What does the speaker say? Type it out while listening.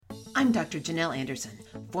I'm Dr. Janelle Anderson,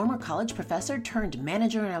 former college professor turned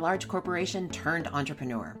manager in a large corporation turned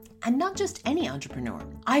entrepreneur. And not just any entrepreneur.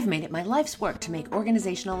 I've made it my life's work to make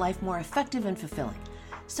organizational life more effective and fulfilling.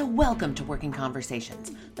 So welcome to Working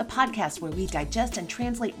Conversations, the podcast where we digest and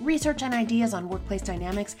translate research and ideas on workplace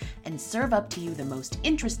dynamics and serve up to you the most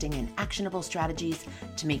interesting and actionable strategies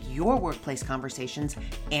to make your workplace conversations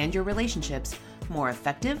and your relationships more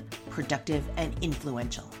effective, productive, and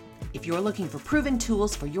influential. If you're looking for proven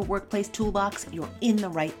tools for your workplace toolbox, you're in the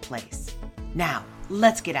right place. Now,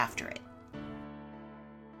 let's get after it.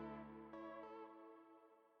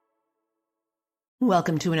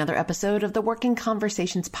 Welcome to another episode of the Working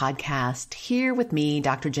Conversations podcast, here with me,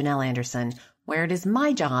 Dr. Janelle Anderson, where it is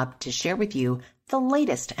my job to share with you the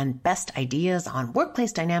latest and best ideas on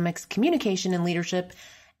workplace dynamics, communication, and leadership,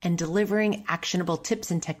 and delivering actionable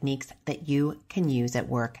tips and techniques that you can use at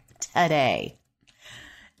work today.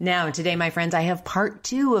 Now, today, my friends, I have part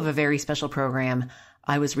 2 of a very special program.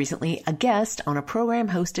 I was recently a guest on a program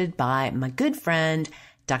hosted by my good friend,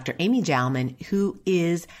 Dr. Amy Jalman, who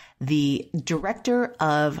is the director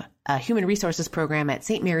of a human resources program at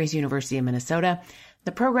St. Mary's University of Minnesota.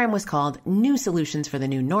 The program was called New Solutions for the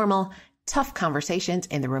New Normal, Tough Conversations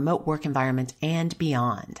in the Remote Work Environment and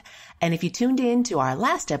Beyond. And if you tuned in to our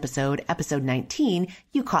last episode, episode 19,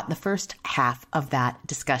 you caught the first half of that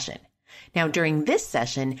discussion. Now, during this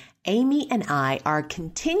session, Amy and I are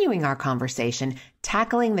continuing our conversation,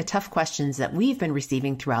 tackling the tough questions that we've been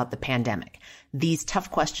receiving throughout the pandemic. These tough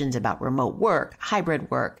questions about remote work, hybrid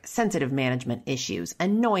work, sensitive management issues,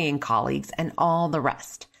 annoying colleagues, and all the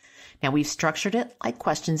rest. Now, we've structured it like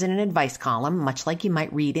questions in an advice column, much like you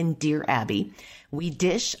might read in Dear Abby. We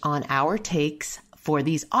dish on our takes for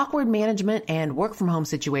these awkward management and work from home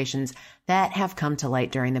situations that have come to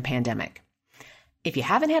light during the pandemic. If you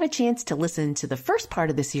haven't had a chance to listen to the first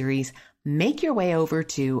part of the series, make your way over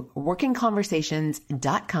to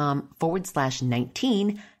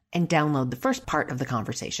workingconversations.com/19 and download the first part of the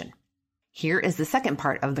conversation. Here is the second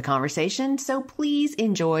part of the conversation, so please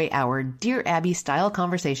enjoy our Dear Abby style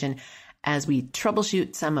conversation as we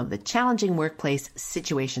troubleshoot some of the challenging workplace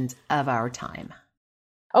situations of our time.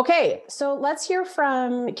 Okay, so let's hear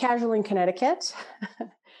from Casual in Connecticut.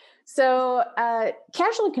 So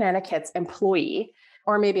Casual in Connecticut's employee,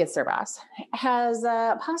 or maybe it's their boss, has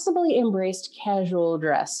possibly embraced casual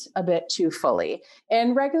dress a bit too fully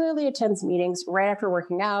and regularly attends meetings right after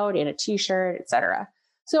working out in a t-shirt, etc.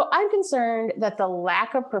 So I'm concerned that the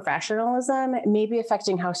lack of professionalism may be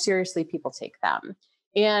affecting how seriously people take them.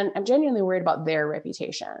 And I'm genuinely worried about their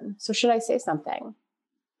reputation. So should I say something?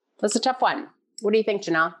 That's a tough one. What do you think,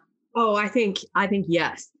 Janelle? Oh, I think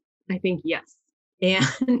yes. I think yes.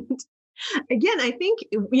 And again, I think,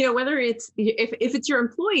 whether if it's your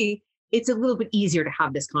employee, it's a little bit easier to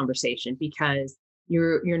have this conversation because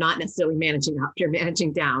you're not necessarily managing up, you're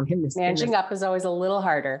managing down. Managing up is always a little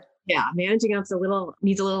harder. Yeah, managing up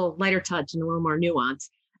needs a little lighter touch and a little more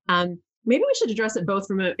nuance. Maybe we should address it both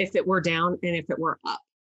from if it were down and if it were up.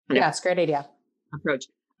 Yeah, it's a great idea. Approach.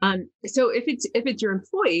 So if it's your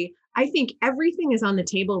employee, I think everything is on the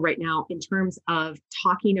table right now in terms of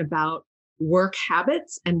talking about work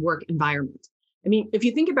habits and work environment. I mean, if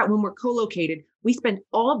you think about when we're co-located, we spend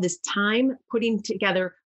all of this time putting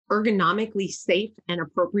together ergonomically safe and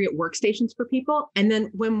appropriate workstations for people. And then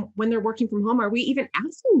when they're working from home, are we even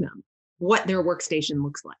asking them what their workstation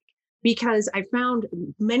looks like? Because I found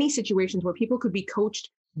many situations where people could be coached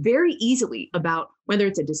very easily about whether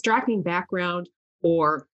it's a distracting background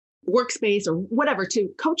or workspace or whatever, to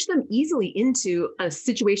coach them easily into a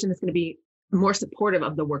situation that's going to be more supportive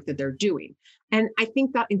of the work that they're doing. And I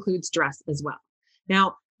think that includes dress as well.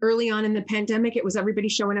 Now, early on in the pandemic, it was everybody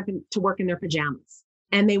showing up to work in their pajamas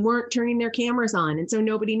and they weren't turning their cameras on. And so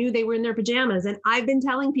nobody knew they were in their pajamas. And I've been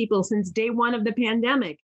telling people since day one of the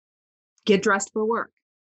pandemic, get dressed for work,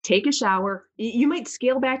 take a shower. You might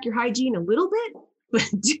scale back your hygiene a little bit,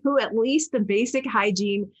 but do at least the basic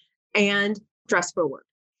hygiene and dress for work.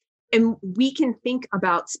 And we can think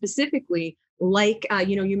about specifically, like,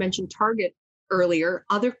 you mentioned Target earlier.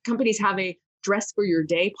 Other companies have a dress for your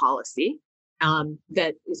day policy.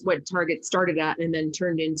 That is what Target started at and then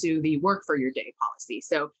turned into the work for your day policy.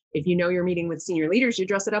 So if you're meeting with senior leaders, you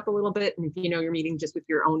dress it up a little bit. And if you're meeting just with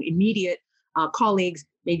your own immediate colleagues,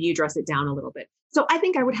 maybe you dress it down a little bit. So I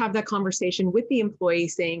think I would have that conversation with the employee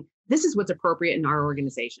saying, this is what's appropriate in our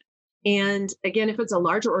organization. And again, if it's a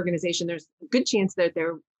larger organization, there's a good chance that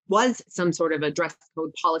there was some sort of a dress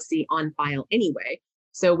code policy on file anyway.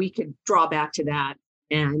 So we could draw back to that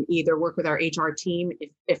and either work with our HR team,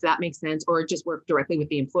 if that makes sense, or just work directly with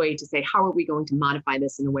the employee to say, how are we going to modify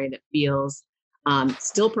this in a way that feels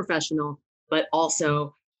still professional, but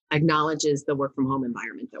also acknowledges the work from home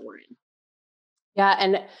environment that we're in. Yeah.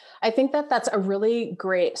 And I think that that's a really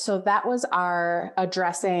great, so that was our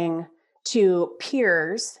addressing to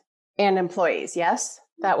peers and employees. Yes.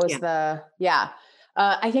 That was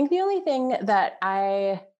I think the only thing that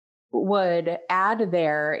I would add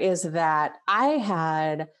there is that I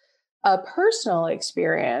had a personal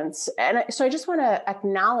experience. And so I just want to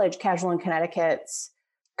acknowledge Casual in Connecticut's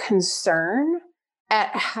concern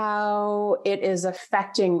at how it is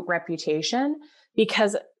affecting reputation,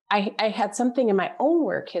 because I had something in my own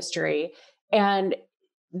work history and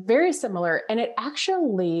very similar, and it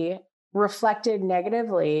actually reflected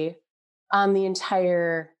negatively on the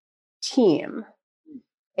entire team.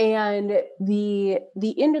 And the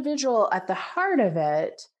individual at the heart of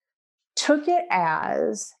it took it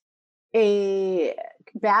as a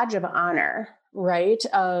badge of honor, right?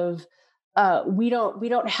 Of we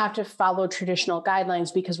don't have to follow traditional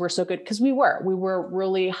guidelines because we're so good, because we were a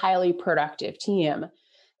really highly productive team.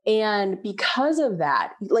 And because of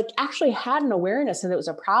that, like actually had an awareness that it was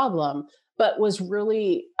a problem, but was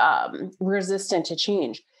really resistant to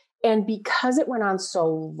change. And because it went on so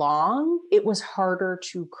long, it was harder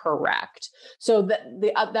to correct. So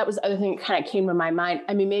that was the other thing that kind of came to my mind.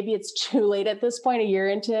 I mean, maybe it's too late at this point, a year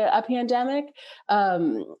into a pandemic,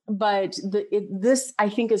 but this, I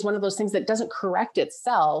think, is one of those things that doesn't correct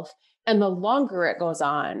itself. And the longer it goes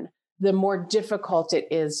on, the more difficult it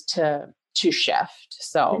is to shift.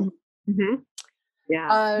 So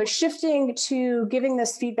shifting to giving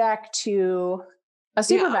this feedback to a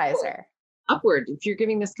supervisor. Upward. If you're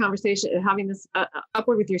giving this conversation and having this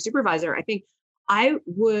upward with your supervisor, I think I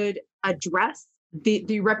would address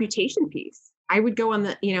the reputation piece. I would go on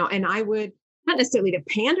the, and I would not necessarily to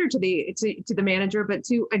pander to the manager, but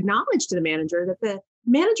to acknowledge to the manager that the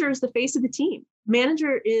manager is the face of the team.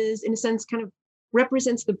 Manager is, in a sense, kind of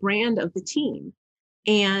represents the brand of the team.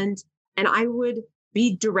 And I would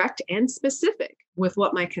be direct and specific with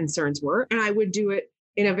what my concerns were. And I would do it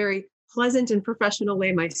in a very pleasant and professional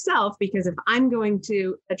way myself, because if I'm going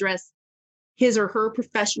to address his or her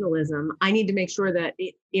professionalism, I need to make sure that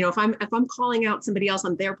if I'm calling out somebody else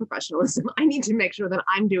on their professionalism, I need to make sure that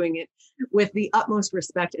I'm doing it with the utmost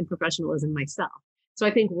respect and professionalism myself. So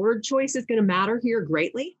I think word choice is going to matter here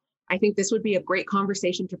greatly. I think this would be a great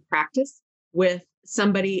conversation to practice with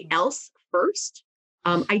somebody else first.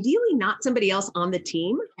 Ideally, not somebody else on the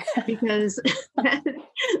team, because that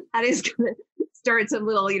is going to start some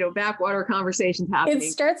little, backwater conversations happening.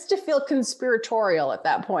 It starts to feel conspiratorial at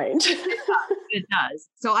that point. It does.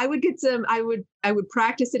 So I would I would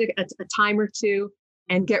practice it a time or two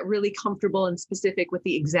and get really comfortable and specific with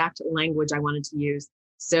the exact language I wanted to use,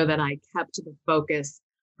 so that I kept the focus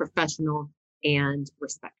professional and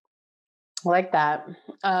respectful. I like that.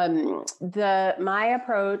 My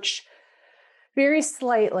approach very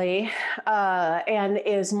slightly, and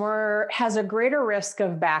has a greater risk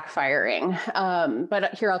of backfiring.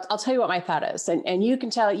 But here, I'll tell you what my thought is, and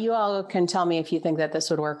you all can tell me if you think that this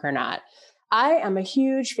would work or not. I am a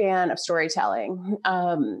huge fan of storytelling,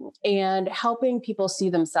 and helping people see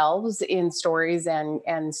themselves in stories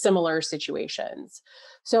and similar situations.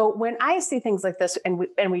 So when I see things like this, and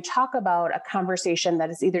we talk about a conversation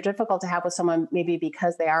that is either difficult to have with someone, maybe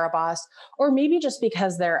because they are a boss, or maybe just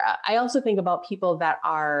because I also think about people that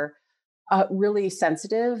are really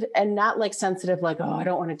sensitive, and not like sensitive, like, oh, I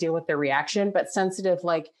don't want to deal with their reaction, but sensitive,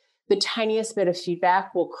 like the tiniest bit of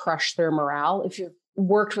feedback will crush their morale. If you've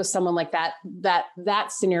worked with someone like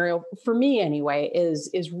that scenario, for me anyway,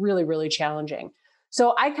 is really, really challenging.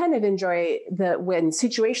 So I kind of enjoy when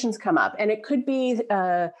situations come up, and it could be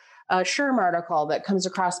a SHRM article that comes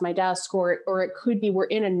across my desk, or it could be we're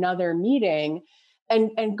in another meeting,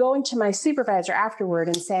 and going to my supervisor afterward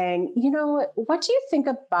and saying, what do you think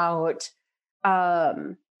about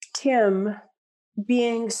Tim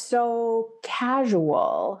being so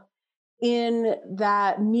casual in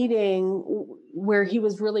that meeting where he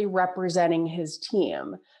was really representing his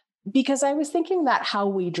team? Because I was thinking that how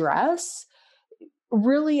we dress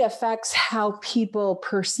really affects how people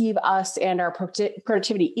perceive us and our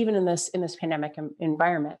productivity, even in this pandemic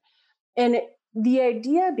environment. And the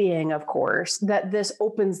idea being, of course, that this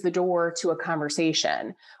opens the door to a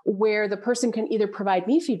conversation where the person can either provide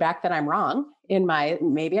me feedback that I'm wrong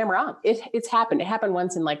maybe I'm wrong. It's happened. It happened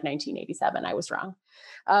once in like 1987. I was wrong.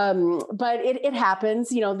 But it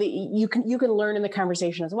happens, you can learn in the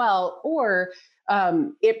conversation as well, or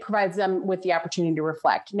it provides them with the opportunity to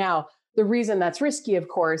reflect. Now, the reason that's risky, of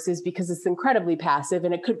course, is because it's incredibly passive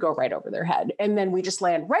and it could go right over their head. And then we just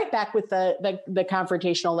land right back with the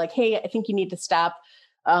confrontational, like, hey, I think you need to stop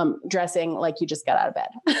dressing like you just got out of bed.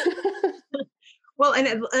 Well,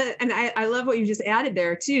 and I love what you just added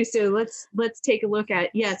there too. So let's take a look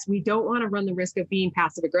at, yes, we don't want to run the risk of being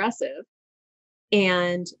passive aggressive,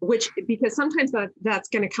 and which, because sometimes that's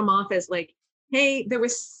going to come off as like, hey, there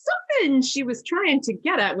was something she was trying to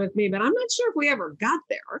get at with me, but I'm not sure if we ever got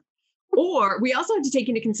there. Or we also have to take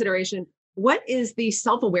into consideration, what is the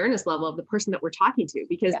self-awareness level of the person that we're talking to?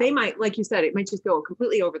 Because they might, like you said, it might just go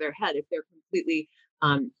completely over their head if they're completely,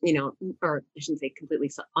 or I shouldn't say completely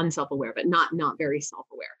unself-aware, but not very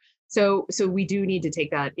self-aware. So we do need to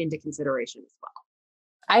take that into consideration as well.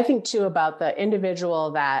 I think too about the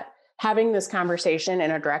individual that having this conversation in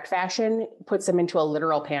a direct fashion puts them into a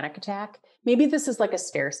literal panic attack. Maybe this is like a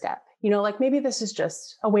stair step, like maybe this is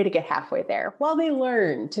just a way to get halfway there while they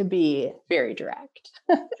learn to be very direct.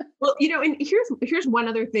 Well, and here's one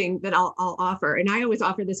other thing that I'll offer, and I always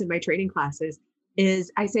offer this in my training classes,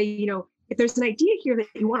 is I say, if there's an idea here that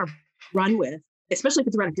you want to run with, especially if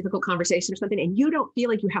it's around a difficult conversation or something, and you don't feel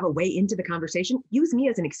like you have a way into the conversation, use me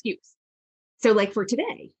as an excuse. So like for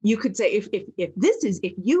today, you could say,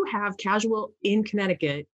 if you have Casual in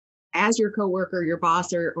Connecticut as your coworker, your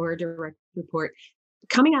boss, or a direct report,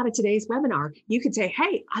 coming out of today's webinar, you could say,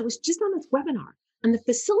 hey, I was just on this webinar and the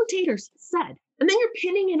facilitators said, and then you're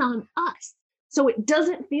pinning it on us. So it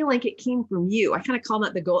doesn't feel like it came from you. I kind of call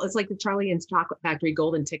that the goal. It's like the Charlie and Chocolate Factory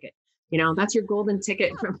golden ticket. That's your golden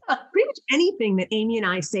ticket from pretty much anything that Amy and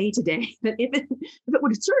I say today, that if it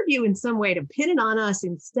would serve you in some way, to pin it on us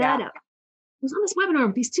instead of, I was on this webinar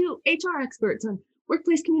with these two HR experts on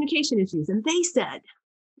workplace communication issues, and they said.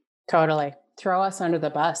 Totally. Throw us under the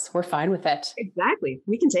bus. We're fine with it. Exactly.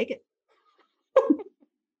 We can take it.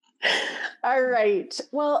 All right.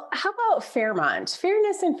 Well, how about Fairmont?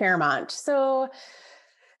 Fairness in Fairmont. So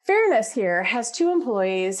Fairness here has 2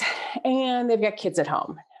 employees and they've got kids at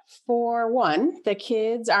home. For one, the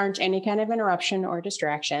kids aren't any kind of interruption or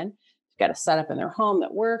distraction. They've got a setup in their home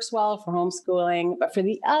that works well for homeschooling. But for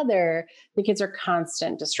the other, the kids are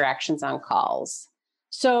constant distractions on calls.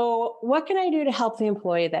 So what can I do to help the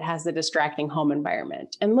employee that has the distracting home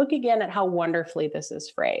environment? And look again at how wonderfully this is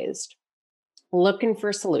phrased. Looking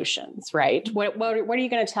for solutions, right? What are you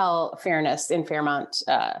going to tell Fairness in Fairmont,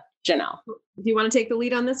 Janelle? Do you want to take the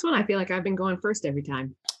lead on this one? I feel like I've been going first every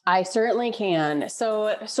time. I certainly can.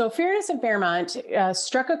 So Fairness in Fairmont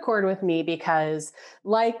struck a chord with me because,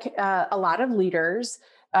 like a lot of leaders,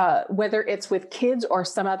 whether it's with kids or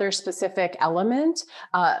some other specific element,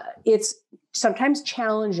 it's sometimes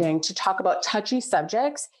challenging to talk about touchy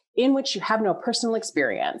subjects in which you have no personal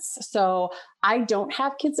experience. So I don't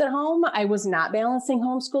have kids at home. I was not balancing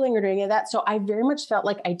homeschooling or doing any of that. So I very much felt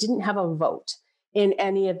like I didn't have a vote in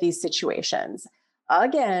any of these situations.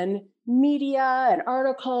 Again, media and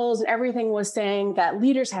articles and everything was saying that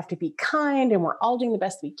leaders have to be kind and we're all doing the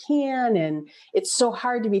best we can. And it's so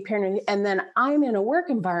hard to be parent. And then I'm in a work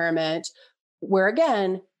environment where,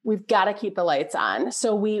 again, we've got to keep the lights on.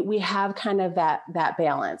 So we have kind of that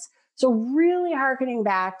balance. So really hearkening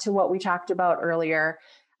back to what we talked about earlier,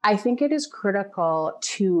 I think it is critical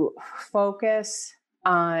to focus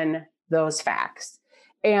on those facts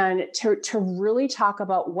and to really talk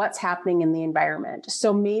about what's happening in the environment.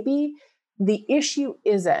 So maybe the issue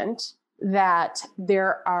isn't that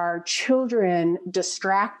there are children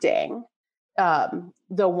distracting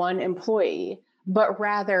the one employee, but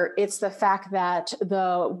rather it's the fact that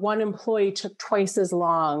the one employee took twice as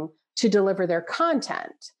long to deliver their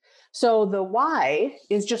content. So the why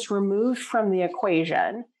is just removed from the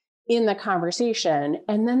equation in the conversation.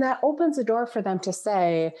 And then that opens the door for them to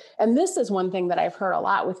say, and this is one thing that I've heard a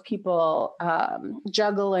lot with people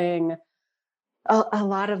juggling a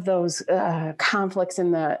lot of those conflicts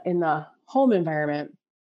in the home environment.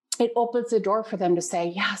 It opens the door for them to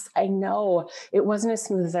say, yes, I know it wasn't as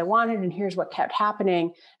smooth as I wanted, and here's what kept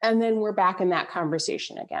happening. And then we're back in that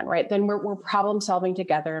conversation again, right? Then we're problem solving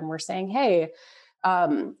together and we're saying, hey,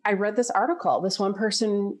 I read this article. This one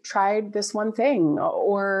person tried this one thing.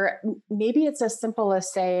 Or maybe it's as simple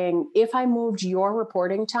as saying, if I moved your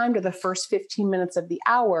reporting time to the first 15 minutes of the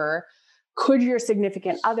hour, could your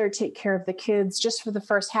significant other take care of the kids just for the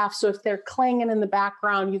first half? So if they're clanging in the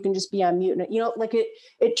background, you can just be on mute. Like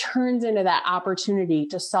it turns into that opportunity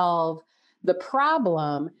to solve the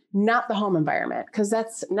problem, not the home environment, because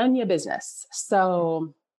that's none of your business.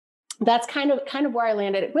 So that's kind of where I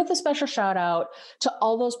landed, with a special shout out to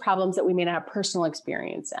all those problems that we may not have personal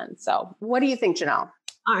experience in. So what do you think, Janelle?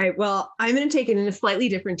 All right. Well, I'm going to take it in a slightly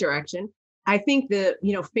different direction. I think the,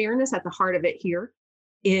 fairness at the heart of it here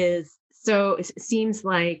is, so it seems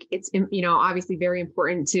like it's, obviously very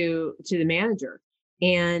important to the manager.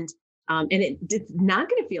 And It's not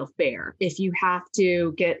going to feel fair if you have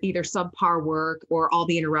to get either subpar work or all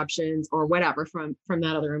the interruptions or whatever from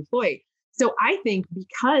that other employee. So I think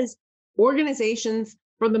because organizations,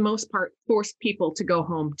 for the most part, force people to go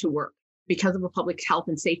home to work because of a public health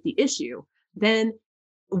and safety issue, then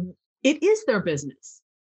it is their business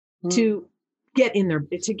to get in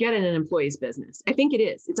an employee's business. I think it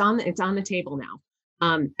is. It's on the table now.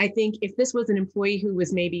 I think if this was an employee who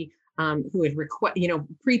was maybe who had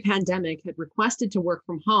pre-pandemic had requested to work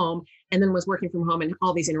from home and then was working from home and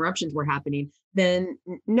all these interruptions were happening, then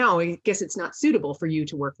no, I guess it's not suitable for you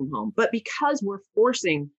to work from home. But because we're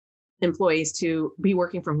forcing employees to be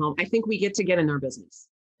working from home, I think we get in their business.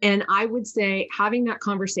 And I would say having that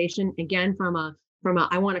conversation again from a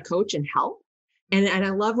I want to coach and help. And I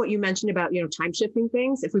love what you mentioned about, time shifting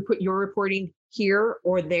things. If we put your reporting here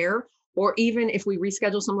or there, or even if we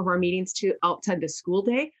reschedule some of our meetings to outside the school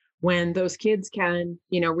day, when those kids can,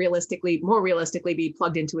 more realistically be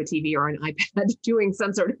plugged into a TV or an iPad doing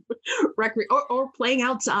some sort of or playing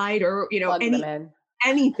outside or,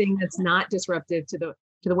 anything that's not disruptive to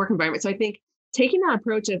the work environment. So I think taking that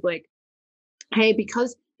approach of like, hey,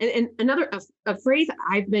 because, and another, a phrase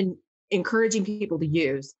I've been encouraging people to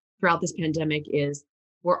use throughout this pandemic is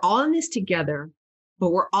we're all in this together,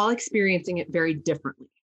 but we're all experiencing it very differently.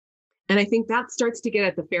 And I think that starts to get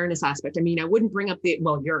at the fairness aspect. I mean, I wouldn't bring up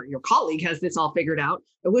your colleague has this all figured out.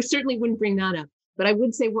 I certainly wouldn't bring that up, but I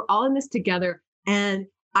would say we're all in this together. And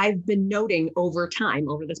I've been noting over time,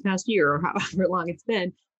 over this past year or however long it's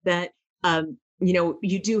been, that,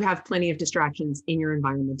 you do have plenty of distractions in your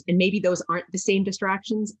environment. And maybe those aren't the same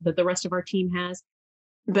distractions that the rest of our team has.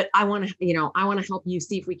 But I want to help you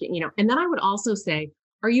see if we can, and then I would also say,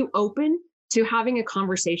 are you open to having a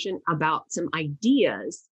conversation about some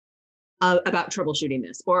ideas about troubleshooting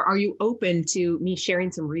this? Or are you open to me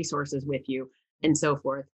sharing some resources with you and so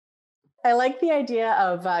forth? I like the idea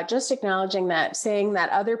of just acknowledging that saying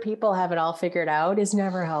that other people have it all figured out is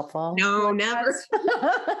never helpful. No, never.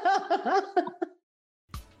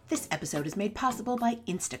 This episode is made possible by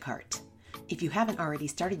Instacart. If you haven't already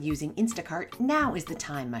started using Instacart, now is the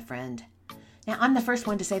time, my friend. Now, I'm the first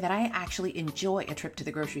one to say that I actually enjoy a trip to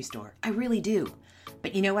the grocery store. I really do.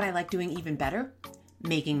 But you know what I like doing even better?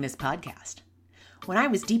 Making this podcast. When I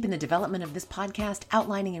was deep in the development of this podcast,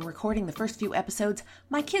 outlining and recording the first few episodes,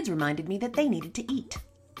 my kids reminded me that they needed to eat.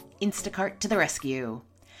 Instacart to the rescue.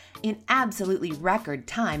 In absolutely record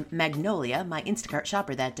time, Magnolia, my Instacart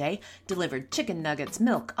shopper that day, delivered chicken nuggets,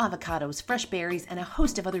 milk, avocados, fresh berries, and a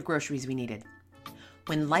host of other groceries we needed.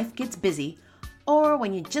 When life gets busy, or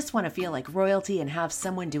when you just want to feel like royalty and have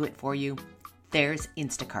someone do it for you, there's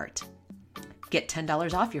Instacart. Get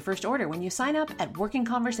 $10 off your first order when you sign up at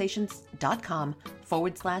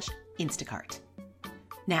workingconversations.com/Instacart.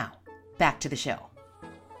 Now, back to the show.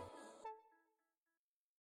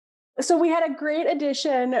 So we had a great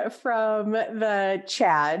addition from the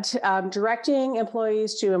chat. Directing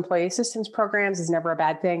employees to employee assistance programs is never a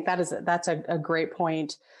bad thing. That's a great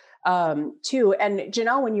point too. And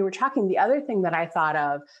Janelle, when you were talking, the other thing that I thought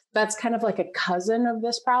of that's kind of like a cousin of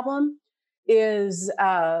this problem is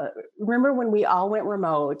remember when we all went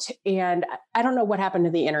remote, and I don't know what happened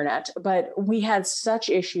to the internet, but we had such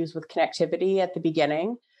issues with connectivity at the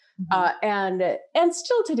beginning. And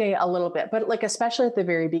still today a little bit, but like, especially at the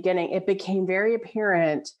very beginning, it became very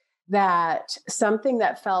apparent that something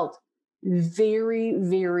that felt very,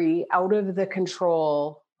 very out of the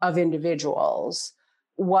control of individuals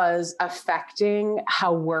was affecting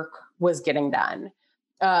how work was getting done.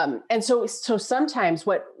 And so sometimes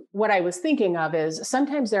what I was thinking of is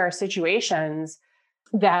sometimes there are situations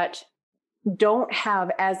that don't have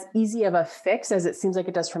as easy of a fix as it seems like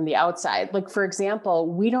it does from the outside. Like, for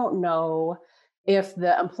example, we don't know if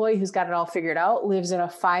the employee who's got it all figured out lives in a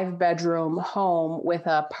 5-bedroom home with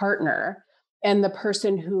a partner, and the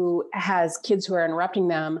person who has kids who are interrupting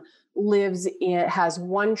them has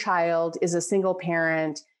one child, is a single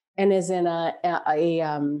parent, and is in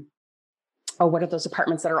what are those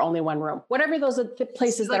apartments that are only one room? Whatever those are the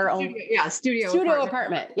places that are only studio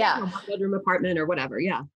apartment. Yeah. Bedroom apartment or whatever.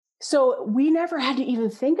 Yeah. So we never had to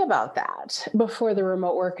even think about that before the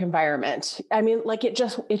remote work environment. I mean, like it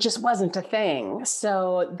just wasn't a thing.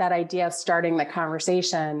 So that idea of starting the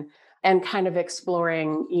conversation and kind of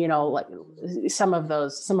exploring, like some of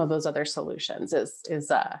those other solutions is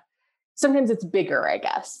sometimes it's bigger, I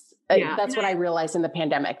guess. Yeah. That's what I realized in the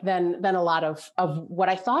pandemic than a lot of what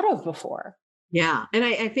I thought of before. Yeah. And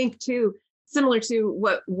I think too, similar to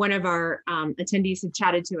what one of our attendees had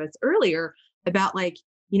chatted to us earlier about, like,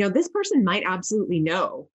 this person might absolutely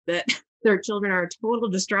know that their children are a total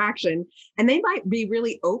distraction, and they might be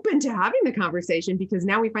really open to having the conversation because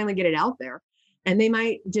now we finally get it out there. And they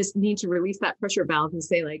might just need to release that pressure valve and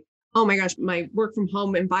say like, oh my gosh, my work from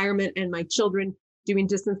home environment and my children doing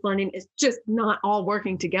distance learning is just not all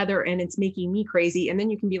working together, and it's making me crazy. And then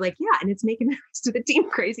you can be like, yeah, and it's making the rest of the team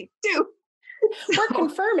crazy too. We're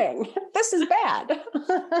confirming this is bad.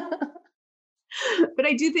 But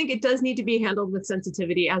I do think it does need to be handled with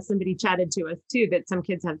sensitivity. As somebody chatted to us too, that some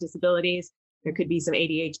kids have disabilities. There could be some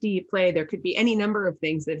ADHD at play. There could be any number of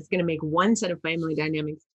things that is going to make one set of family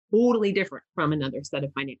dynamics totally different from another set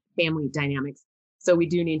of family dynamics. So we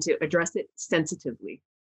do need to address it sensitively.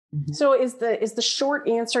 Mm-hmm. So is the short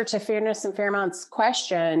answer to Fairness in Fairmont's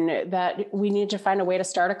question that we need to find a way to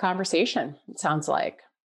start a conversation, it sounds like.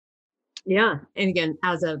 Yeah. And again,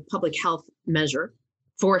 as a public health measure,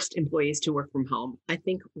 forced employees to work from home, I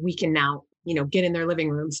think we can now, get in their living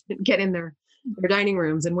rooms, get in their dining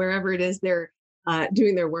rooms, and wherever it is they're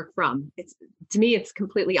doing their work from. To me, it's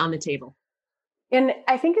completely on the table. And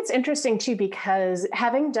I think it's interesting too, because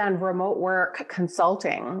having done remote work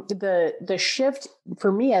consulting, the shift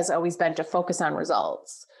for me has always been to focus on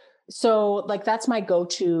results. So like, that's my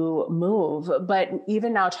go-to move. But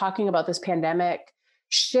even now talking about this pandemic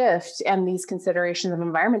shift and these considerations of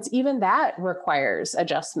environments, even that requires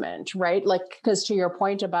adjustment, right? Like, because to your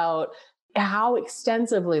point about how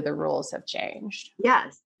extensively the rules have changed.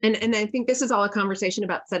 Yes. And I think this is all a conversation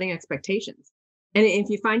about setting expectations. And if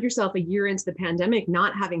you find yourself a year into the pandemic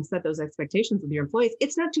not having set those expectations with your employees,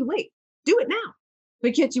 it's not too late. Do it now.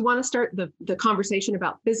 But kids, you want to start the conversation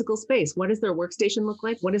about physical space. What does their workstation look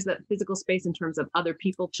like? What is that physical space in terms of other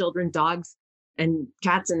people, children, dogs, and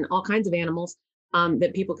cats, and all kinds of animals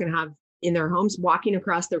that people can have in their homes, walking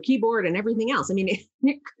across their keyboard and everything else? I mean,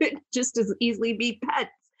 it could just as easily be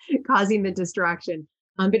pets causing the distraction.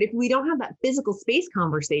 But if we don't have that physical space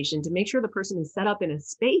conversation to make sure the person is set up in a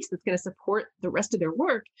space that's going to support the rest of their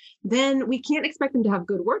work, then we can't expect them to have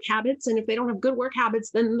good work habits. And if they don't have good work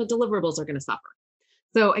habits, then the deliverables are going to suffer.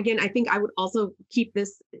 So again, I think I would also keep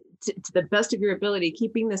this to the best of your ability,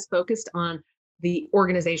 keeping this focused on the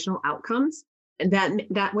organizational outcomes. And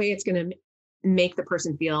that way it's going to make the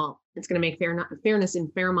person feel, it's going to make Fairness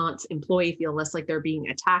in Fairmont's employee feel less like they're being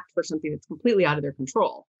attacked for something that's completely out of their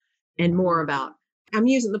control, and more about, I'm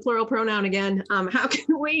using the plural pronoun again. How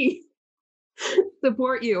can we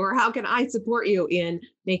support you, or how can I support you in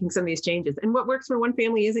making some of these changes? And what works for one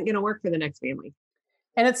family isn't going to work for the next family.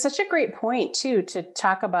 And it's such a great point too, to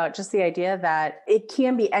talk about just the idea that it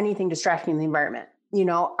can be anything distracting the environment.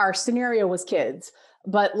 Our scenario was kids,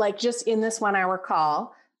 but like just in this 1 hour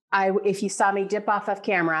call, if you saw me dip off of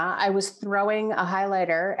camera, I was throwing a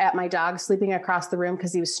highlighter at my dog sleeping across the room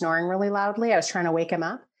because he was snoring really loudly. I was trying to wake him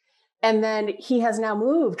up. And then he has now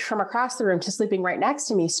moved from across the room to sleeping right next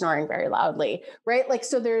to me, snoring very loudly, right? Like,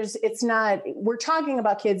 so we're talking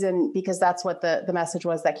about kids, and because that's what the message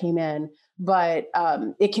was that came in, but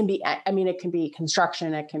it can be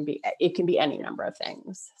construction. It can be any number of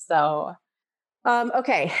things. So,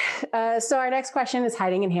 okay. So our next question is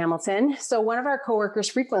hiding in Hamilton. So one of our coworkers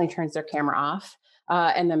frequently turns their camera off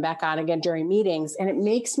and then back on again during meetings. And it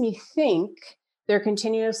makes me think they're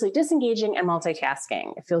continuously disengaging and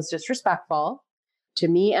multitasking. It feels disrespectful to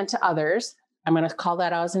me and to others. I'm going to call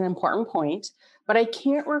that out as an important point, but I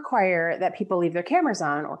can't require that people leave their cameras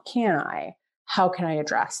on, or can I? How can I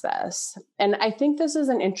address this? And I think this is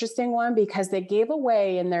an interesting one because they gave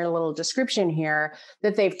away in their little description here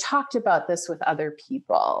that they've talked about this with other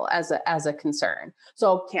people as a concern.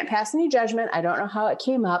 So can't pass any judgment. I don't know how it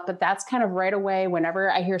came up, but that's kind of right away.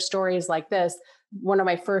 Whenever I hear stories like this, one of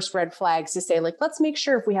my first red flags to say, like, let's make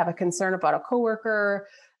sure if we have a concern about a coworker,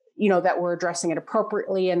 that we're addressing it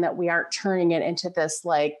appropriately and that we aren't turning it into this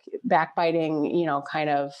like backbiting, kind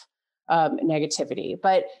of negativity.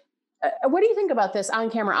 But what do you think about this on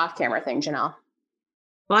camera, off camera thing, Janelle?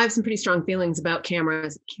 Well, I have some pretty strong feelings about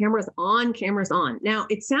cameras on, cameras on. Now,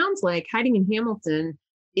 it sounds like hiding in Hamilton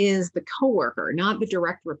is the coworker, not the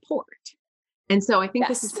direct report. And so I think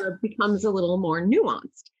This is where it becomes a little more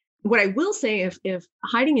nuanced. What I will say, if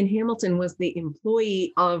hiding in Hamilton was the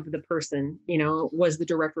employee of the person, was the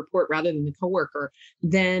direct report rather than the coworker,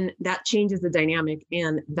 then that changes the dynamic,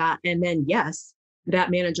 and then yes,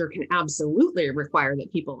 that manager can absolutely require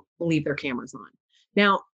that people leave their cameras on.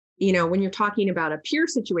 Now, when you're talking about a peer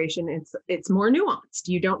situation, it's more nuanced.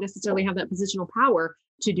 You don't necessarily have that positional power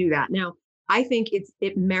to do that. Now, I think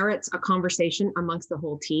it merits a conversation amongst the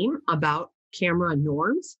whole team about camera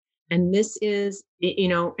norms. And this is,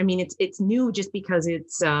 it's new just because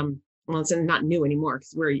it's not new anymore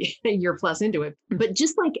because we're a year plus into it. But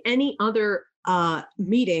just like any other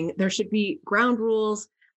meeting, there should be ground rules,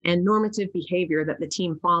 and normative behavior that the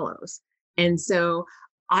team follows. And so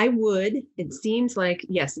it seems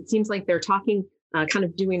like they're talking, kind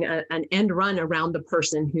of doing an end run around the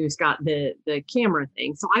person who's got the camera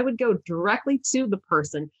thing. So I would go directly to the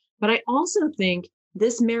person, but I also think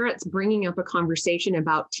this merits bringing up a conversation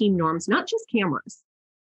about team norms, not just cameras.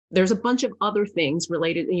 There's a bunch of other things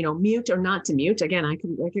related, mute or not to mute. Again, I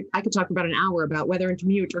could talk about an hour about whether to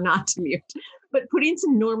mute or not to mute, but putting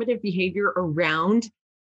some normative behavior around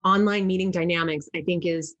online meeting dynamics, I think,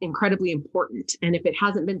 is incredibly important. And if it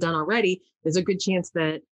hasn't been done already, there's a good chance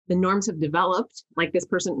that the norms have developed, like this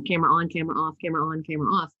person, camera on, camera off, camera on, camera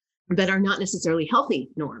off, that are not necessarily healthy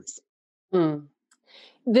norms.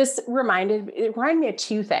 This reminded me of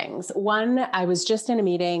two things. One, I was just in a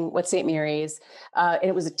meeting with St. Mary's, and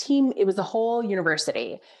it was a whole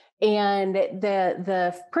university. And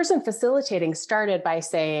the person facilitating started by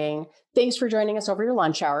saying, "Thanks for joining us over your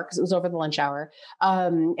lunch hour," because it was over the lunch hour.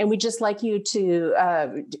 And we'd just like you to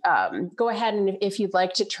go ahead and if you'd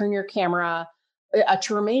like to turn your camera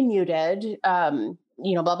to remain muted, blah,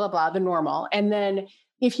 blah, blah, the normal. And then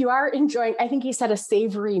if you are enjoying, I think he said, a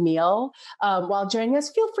savory meal while joining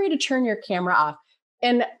us, feel free to turn your camera off.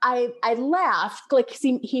 And I laughed, like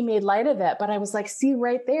he made light of it, but I was like, see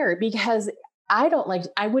right there, because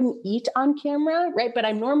I wouldn't eat on camera, right? But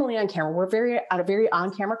I'm normally on camera. We're a very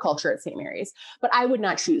on-camera culture at St. Mary's, but I would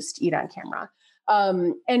not choose to eat on camera.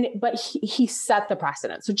 But he set the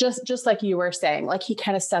precedent. So just like you were saying, like he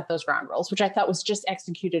kind of set those ground rules, which I thought was just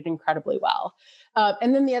executed incredibly well.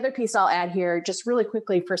 And then the other piece I'll add here, just really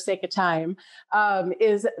quickly for sake of time,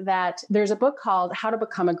 is that there's a book called How to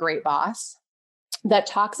Become a Great Boss that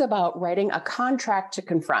talks about writing a contract to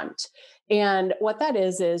confront. And what that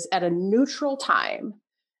is at a neutral time,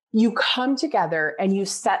 you come together and you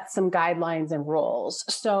set some guidelines and rules.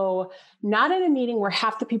 So not in a meeting where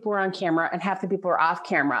half the people are on camera and half the people are off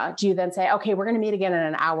camera, do you then say, okay, we're going to meet again in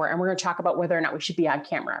an hour and we're going to talk about whether or not we should be on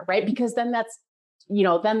camera, right? Because then that's,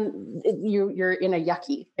 then you're in a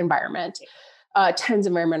yucky environment, tense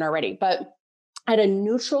environment already. But at a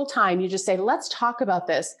neutral time, you just say, let's talk about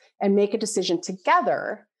this and make a decision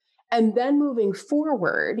together. And then moving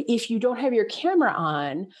forward, if you don't have your camera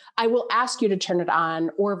on, I will ask you to turn it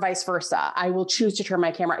on, or vice versa. I will choose to turn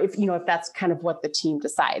my camera if that's kind of what the team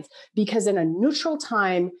decides, because in a neutral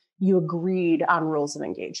time, you agreed on rules of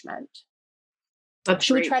engagement.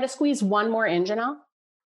 Should we try to squeeze one more in, Janelle?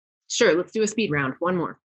 Sure. Let's do a speed round. One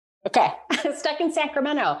more. Okay. Stuck in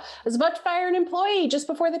Sacramento. I was about to fire an employee just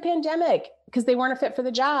before the pandemic because they weren't a fit for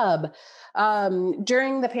the job.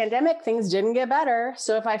 During the pandemic, things didn't get better.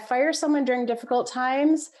 So if I fire someone during difficult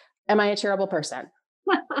times, am I a terrible person?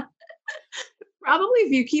 Probably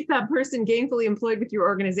if you keep that person gainfully employed with your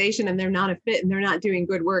organization and they're not a fit and they're not doing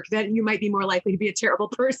good work, then you might be more likely to be a terrible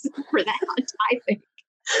person for that, I think.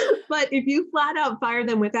 But if you flat out fire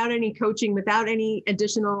them without any coaching, without any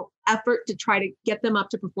additional effort to try to get them up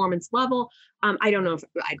to performance level, I don't know if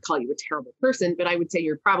I'd call you a terrible person, but I would say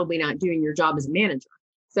you're probably not doing your job as a manager.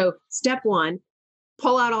 So step one,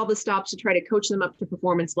 pull out all the stops to try to coach them up to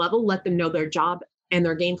performance level, let them know their job and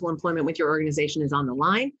their gainful employment with your organization is on the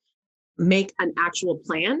line, make an actual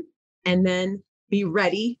plan, and then be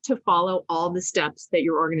ready to follow all the steps that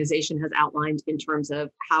your organization has outlined in terms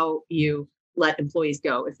of how you let employees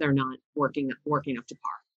go if they're not working up to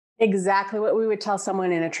par. Exactly what we would tell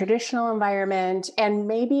someone in a traditional environment. And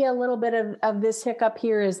maybe a little bit of this hiccup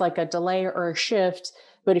here is like a delay or a shift.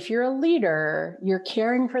 But if you're a leader, you're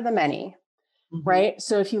caring for the many, right?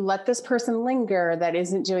 So if you let this person linger that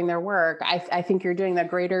isn't doing their work, I think you're doing a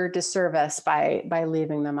greater disservice by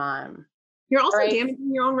leaving them on. You're also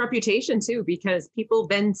damaging your own reputation too, because people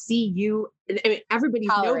then see you, everybody's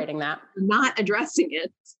tolerating that, not addressing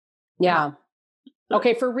it. Yeah.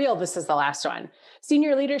 Okay, for real, this is the last one.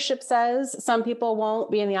 Senior leadership says some people won't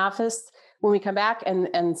be in the office when we come back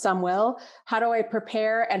and some will. How do I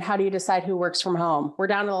prepare and how do you decide who works from home? We're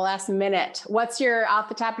down to the last minute. What's your off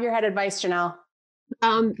the top of your head advice, Janelle?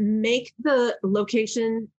 Make the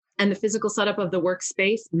location and the physical setup of the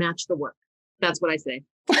workspace match the work. That's what I say.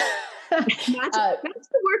 match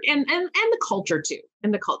the work and the culture too,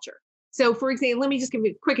 and the culture. So for example, let me just give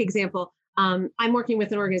you a quick example. I'm working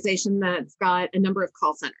with an organization that's got a number of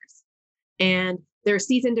call centers, and there are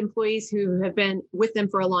seasoned employees who have been with them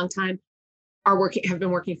for a long time, have been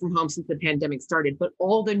working from home since the pandemic started. But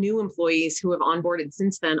all the new employees who have onboarded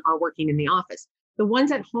since then are working in the office. The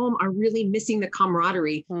ones at home are really missing the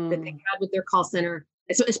camaraderie that they had with their call center,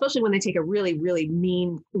 especially when they take a really, really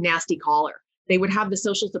mean, nasty caller. They would have the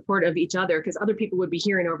social support of each other because other people would be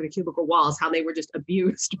hearing over the cubicle walls how they were just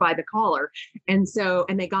abused by the caller. And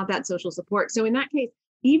they got that social support. So in that case,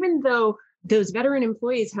 even though those veteran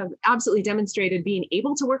employees have absolutely demonstrated being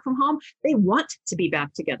able to work from home. They want to be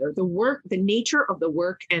back together. The nature of the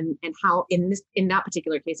work and how in that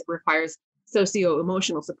particular case, it requires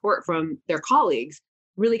socio-emotional support from their colleagues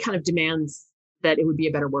really kind of demands that it would be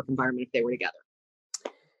a better work environment if they were together.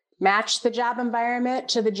 Match the job environment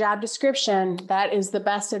to the job description. That is the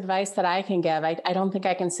best advice that I can give. I don't think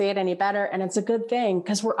I can say it any better. And it's a good thing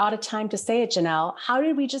because we're out of time to say it, Janelle. How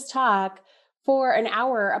did we just talk for an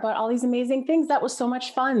hour about all these amazing things? That was so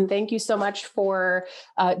much fun. Thank you so much for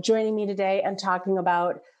joining me today and talking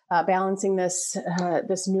about balancing this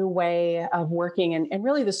new way of working and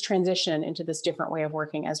really this transition into this different way of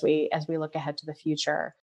working as we look ahead to the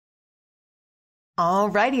future.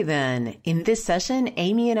 Alrighty then. In this session,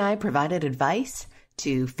 Amy and I provided advice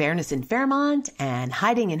to Fairness in Fairmont and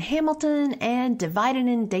Hiding in Hamilton and Dividing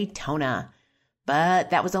in Daytona. But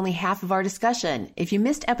that was only half of our discussion. If you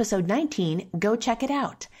missed episode 19, go check it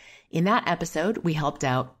out. In that episode, we helped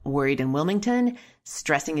out Worried in Wilmington,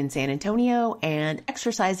 Stressing in San Antonio, and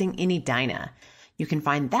Exercising in Edina. You can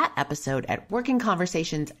find that episode at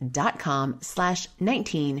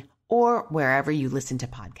workingconversations.com/19 or wherever you listen to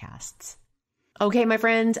podcasts. Okay, my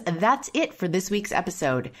friends, that's it for this week's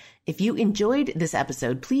episode. If you enjoyed this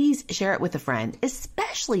episode, please share it with a friend,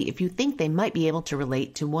 especially if you think they might be able to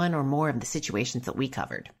relate to one or more of the situations that we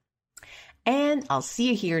covered. And I'll see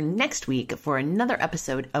you here next week for another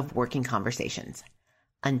episode of Working Conversations.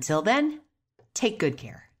 Until then, take good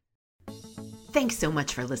care. Thanks so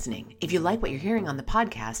much for listening. If you like what you're hearing on the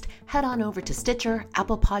podcast, head on over to Stitcher,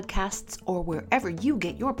 Apple Podcasts, or wherever you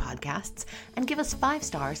get your podcasts and give us 5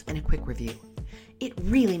 stars and a quick review. It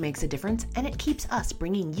really makes a difference, and it keeps us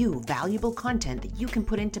bringing you valuable content that you can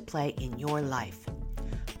put into play in your life.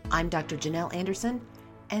 I'm Dr. Janelle Anderson,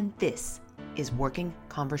 and this is Working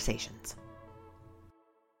Conversations.